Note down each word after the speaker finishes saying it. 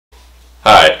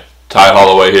Hi, Ty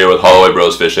Holloway here with Holloway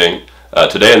Bros Fishing.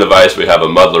 Today in the vise we have a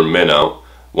Muddler minnow,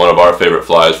 one of our favorite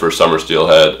flies for summer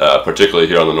steelhead, particularly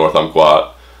here on the North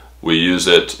Umpqua. We use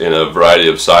it in a variety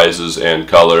of sizes and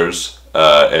colors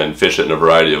and fish it in a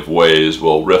variety of ways.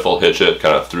 We'll riffle hitch it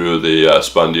kind of through the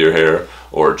spun deer hair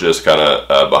or just kind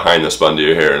of behind the spun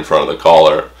deer hair in front of the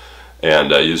collar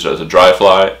and use it as a dry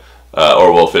fly,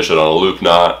 or we'll fish it on a loop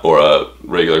knot or a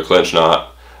regular clinch knot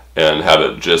and have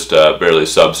it just barely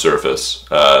subsurface.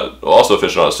 We'll also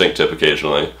fish it on a sink tip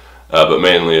occasionally, but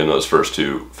mainly in those first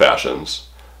two fashions.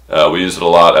 We use it a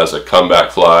lot as a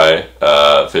comeback fly,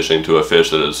 fishing to a fish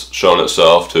that has shown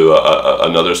itself to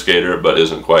another skater but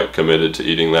isn't quite committed to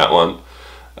eating that one.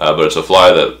 But it's a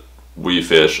fly that we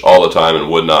fish all the time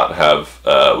and would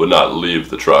not leave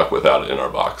the truck without it in our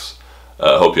box.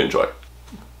 Hope you enjoy.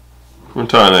 We're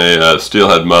tying a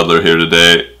Steelhead Muddler here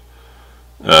today.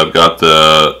 I've got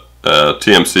the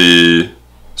TMC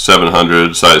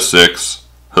 700 size 6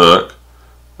 hook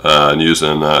and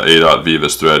using 8/0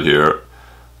 Vivus thread here.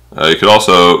 You could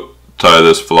also tie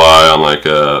this fly on like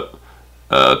a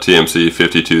TMC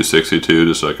 5262,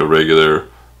 just like a regular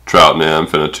trout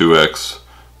nymph, and a 2x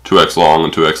long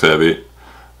and 2x heavy.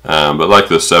 But like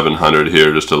the 700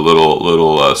 here, just a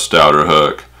little stouter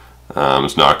hook.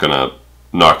 It's not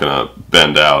gonna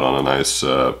bend out on a nice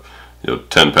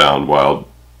 10-pound wild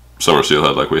summer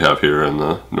steelhead like we have here in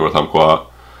the North Umpqua.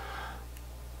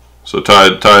 So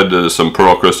tied to some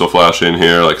pearl crystal flashing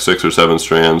here, like 6 or 7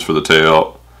 strands for the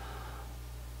tail.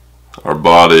 Our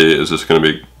body is just going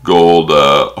to be gold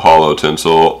hollow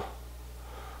tinsel,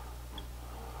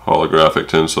 holographic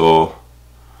tinsel.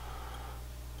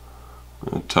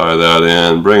 And tie that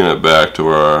in, bringing it back to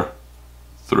where our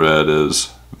thread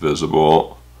is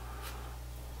visible.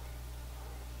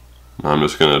 I'm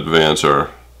just going to advance our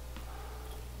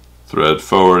thread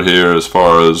forward here as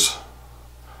far as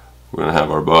we're going to have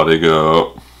our body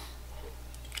go.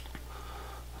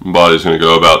 Body's going to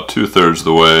go about 2/3 of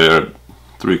the way, or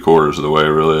 3/4 of the way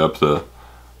really, up the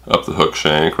hook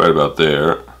shank, right about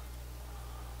there.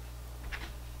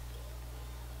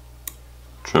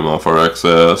 Trim off our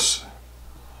excess.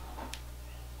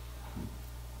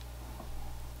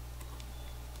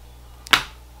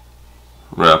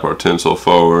 Wrap our tinsel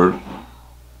forward.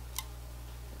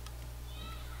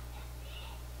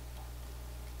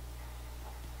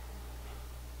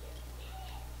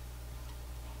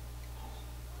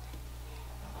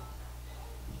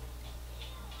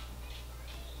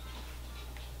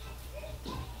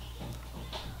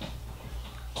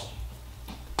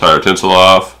 Tie our tinsel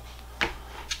off,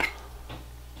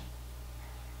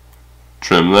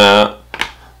 trim that.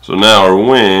 So now our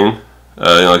wing,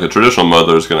 like a traditional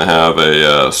muddler, is going to have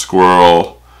a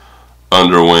squirrel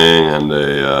underwing and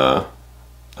a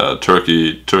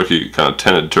turkey kind of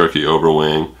tented turkey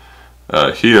overwing.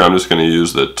 Here I'm just going to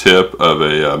use the tip of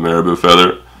a marabou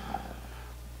feather,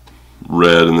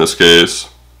 red in this case.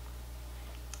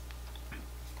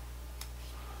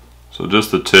 So just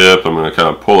the tip, I'm going to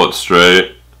kind of pull it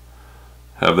straight.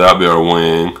 Have that be our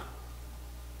wing.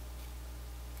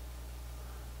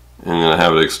 And I'm going to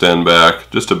have it extend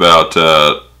back just about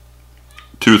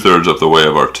 2/3 up the way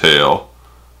of our tail.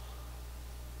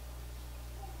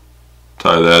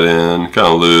 Tie that in,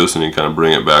 kind of loose, and you kind of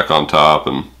bring it back on top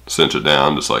and cinch it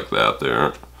down just like that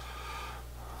there.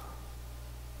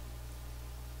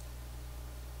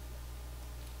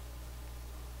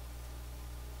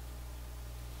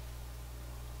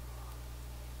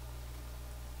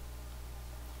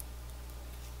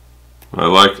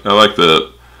 I like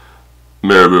the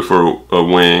marabou for a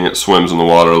wing. It swims in the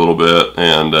water a little bit,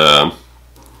 and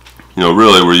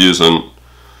really we're using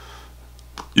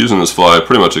this fly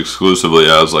pretty much exclusively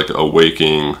as like a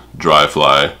waking dry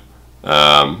fly,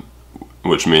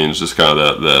 which means just kind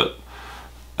of that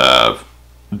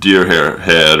deer hair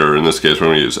head, or in this case we're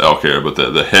going to use elk hair, but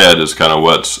the head is kind of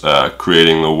what's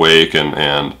creating the wake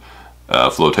and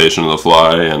flotation of the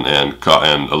fly and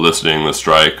eliciting the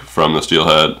strike from the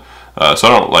steelhead. So I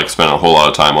don't like spending a whole lot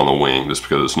of time on the wing, just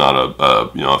because it's not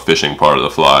a fishing part of the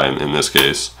fly in this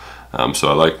case. So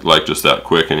I like just that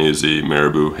quick and easy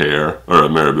marabou hair, or a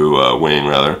marabou wing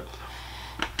rather.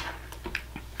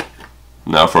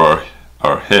 Now for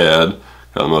our head,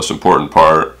 kind of the most important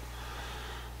part.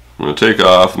 I'm going to take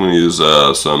off. I'm going to use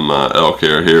some elk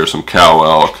hair here, some cow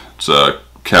elk.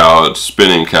 It's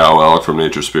spinning cow elk from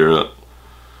Nature Spirit.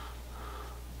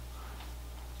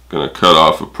 Going to cut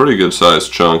off a pretty good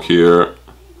sized chunk here,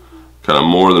 kind of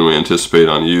more than we anticipate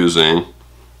on using.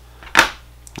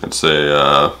 I'd say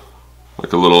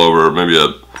like a little over maybe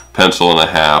a pencil and a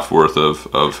half worth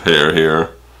of hair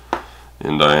here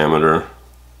in diameter.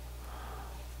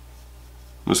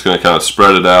 I'm just going to kind of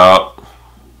spread it out,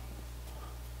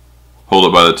 hold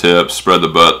it by the tip, spread the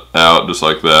butt out just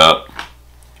like that.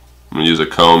 I'm going to use a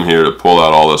comb here to pull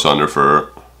out all this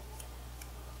underfur.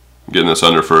 Getting this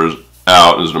underfur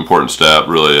out is an important step.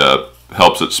 Really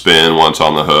helps it spin once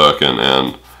on the hook, and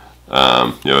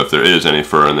you know, if there is any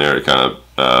fur in there, it kind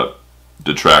of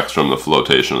detracts from the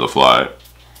flotation of the fly.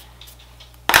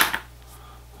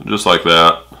 Just like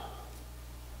that.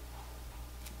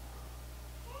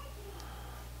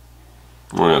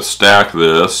 We're going to stack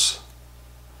this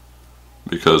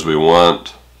because we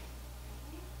want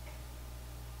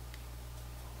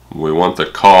the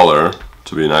collar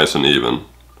to be nice and even.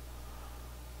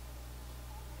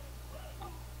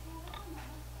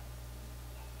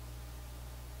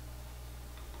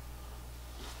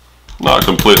 Not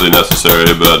completely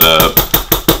necessary, but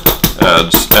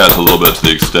adds a little bit to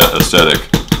the aesthetic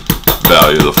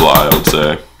value of the fly, I would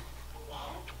say.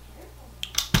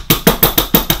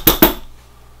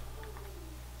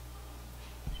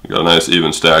 Got a nice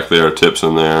even stack there, tips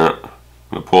in there. I'm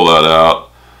going to pull that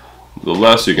out. The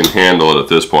less you can handle it at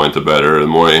this point, the better. The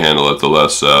more you handle it, the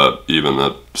less even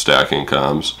the stacking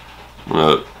comes. I'm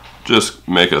going to just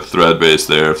make a thread base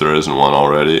there if there isn't one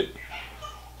already.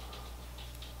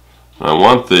 I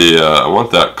want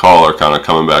that collar kind of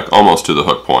coming back almost to the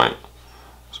hook point.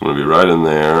 So I'm going to be right in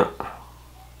there.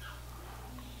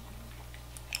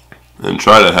 And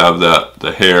try to have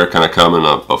the hair kind of come in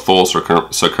a full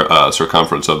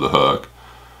circumference of the hook.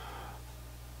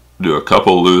 Do a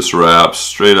couple loose wraps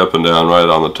straight up and down right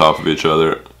on the top of each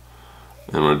other.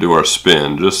 And we're going to do our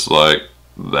spin just like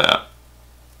that.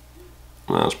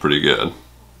 That's pretty good.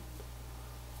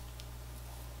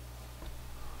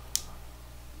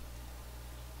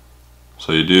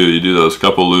 So you do those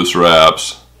couple loose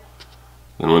wraps.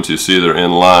 And once you see they're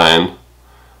in line,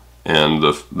 and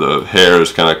the hair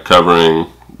is kind of covering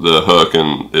the hook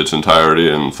in its entirety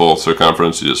in full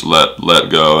circumference, you just let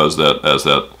go as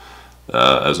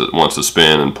it wants to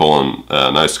spin, and pulling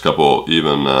a nice couple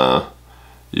even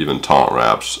taunt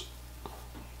wraps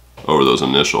over those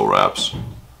initial wraps,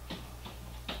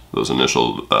 those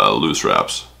initial loose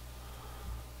wraps.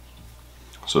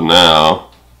 So now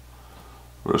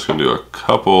we're just going to do a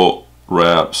couple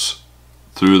wraps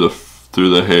through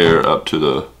the hair up to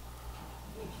the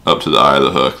eye of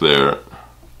the hook there.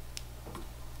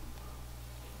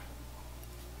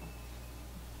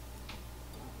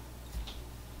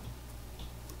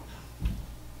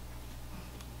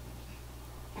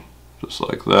 Just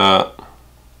like that.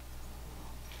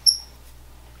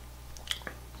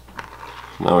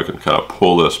 Now we can kind of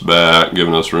pull this back,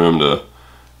 giving us room to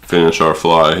finish our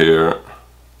fly here.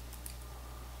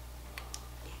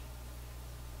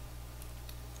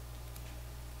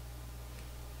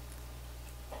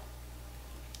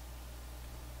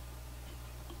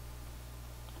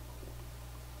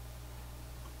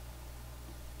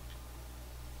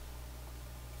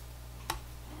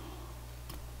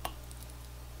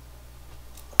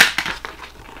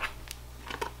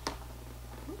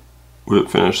 Whip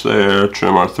finish there,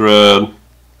 trim our thread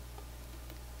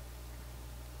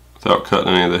without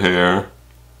cutting any of the hair,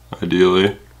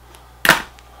 ideally.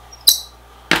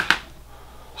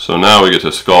 So now we get to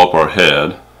sculpt our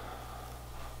head,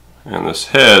 and this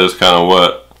head is kind of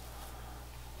what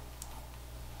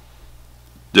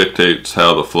dictates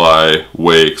how the fly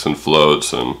wakes and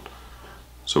floats, and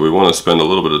so we want to spend a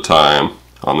little bit of time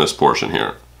on this portion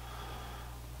here.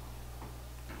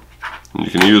 And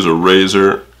you can use a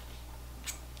razor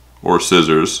or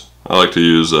scissors. I like to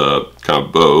use kind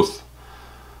of both.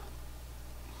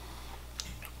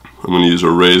 I'm going to use a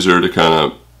razor to kind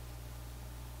of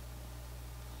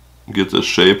get the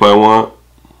shape I want.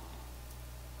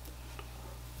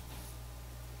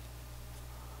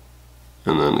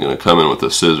 And then I'm going to come in with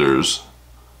the scissors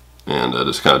and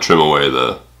just kind of trim away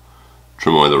the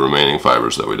remaining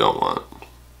fibers that we don't want.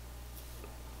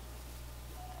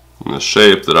 And the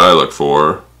shape that I look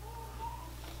for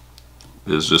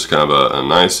is just kind of a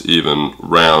nice even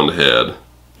round head,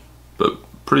 but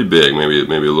pretty big, maybe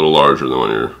a little larger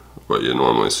than what you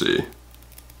normally see.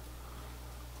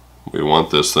 We want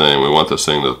this thing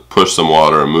to push some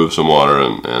water and move some water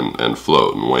and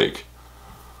float and wake.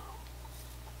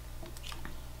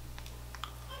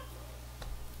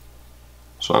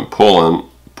 So I'm pulling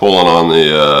on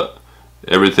the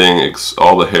everything,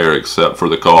 all the hair except for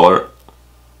the collar.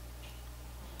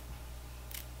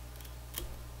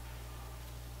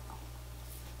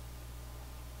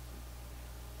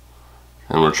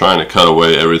 And we're trying to cut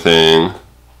away everything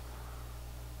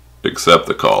except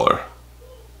the collar.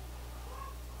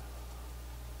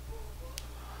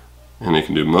 And you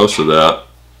can do most of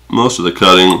the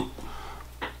cutting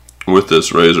with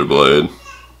this razor blade,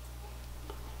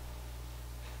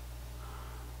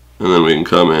 and then we can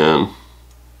come in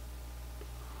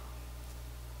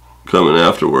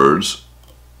afterwards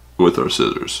with our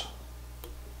scissors.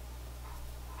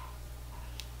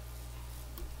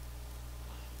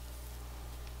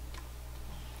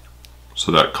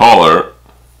 So that collar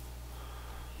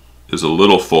is a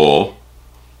little full,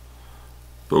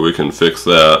 but we can fix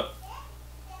that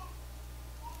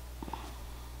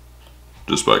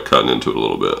just by cutting into it a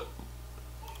little bit.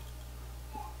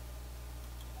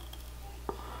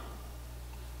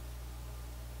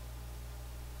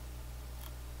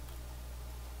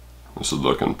 This is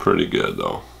looking pretty good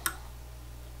though.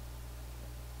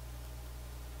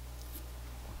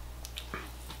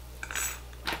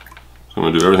 So I'm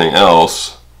going to do everything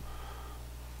else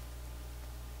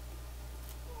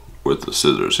with the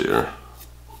scissors here.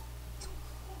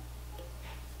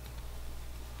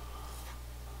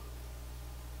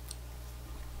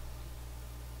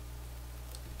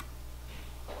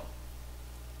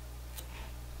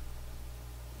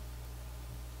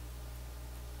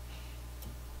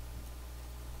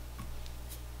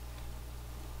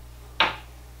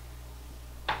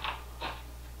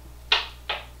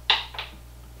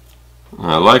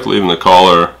 I like leaving the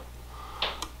collar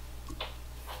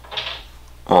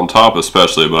on top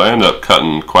especially, but I end up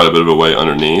cutting quite a bit of a way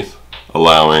underneath,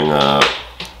 allowing kind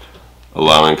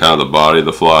of the body of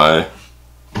the fly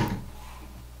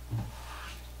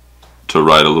to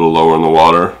ride a little lower in the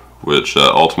water, which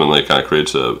ultimately kind of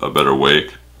creates a better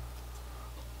wake.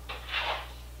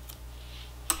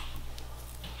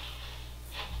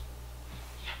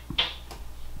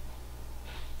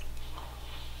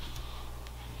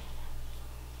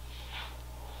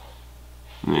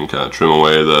 You can kind of trim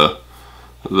away the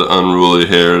unruly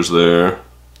hairs there.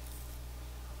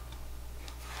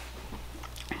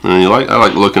 And I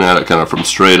like looking at it kind of from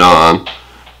straight on.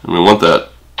 And we want that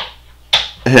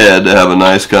head to have a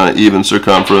nice kind of even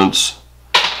circumference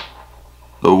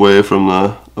away from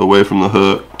the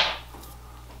hook.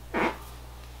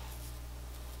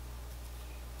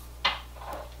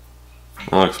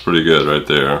 That looks pretty good right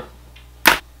there.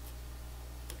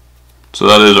 So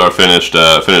that is our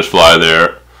finished fly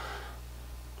there.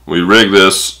 We rig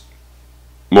this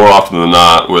more often than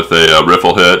not with a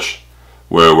riffle hitch,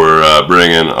 where we're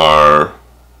bringing our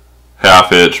half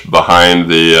hitch behind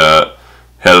the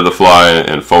head of the fly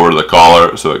and forward of the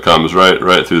collar, so it comes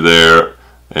right through there,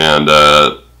 and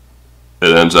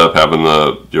it ends up having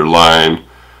your line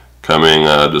coming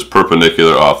just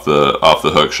perpendicular off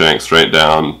the hook shank straight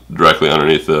down directly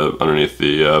underneath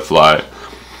the fly,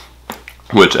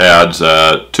 which adds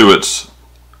to its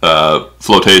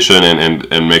flotation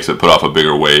and makes it put off a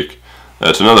bigger wake.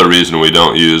 That's another reason we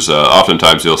don't use,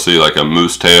 oftentimes you'll see like a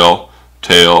moose tail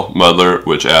muddler,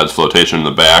 which adds flotation in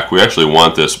the back. We actually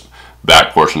want this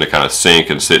back portion to kind of sink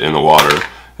and sit in the water,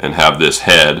 and have this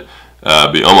head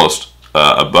be almost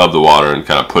above the water and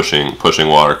kind of pushing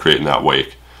water, creating that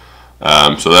wake.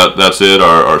 So that's it,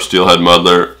 our Steelhead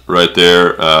Muddler right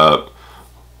there,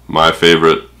 my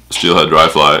favorite Steelhead dry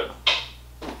fly.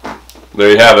 There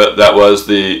you have it. That was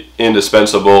the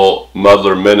indispensable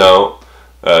muddler minnow.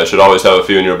 Should always have a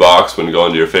few in your box when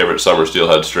going to your favorite summer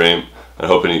steelhead stream. I'm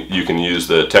hoping you can use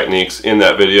the techniques in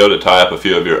that video to tie up a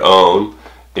few of your own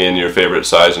in your favorite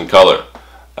size and color.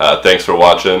 Thanks for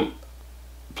watching.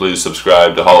 Please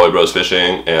subscribe to Holloway Bros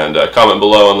Fishing, and comment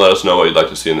below and let us know what you'd like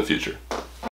to see in the future.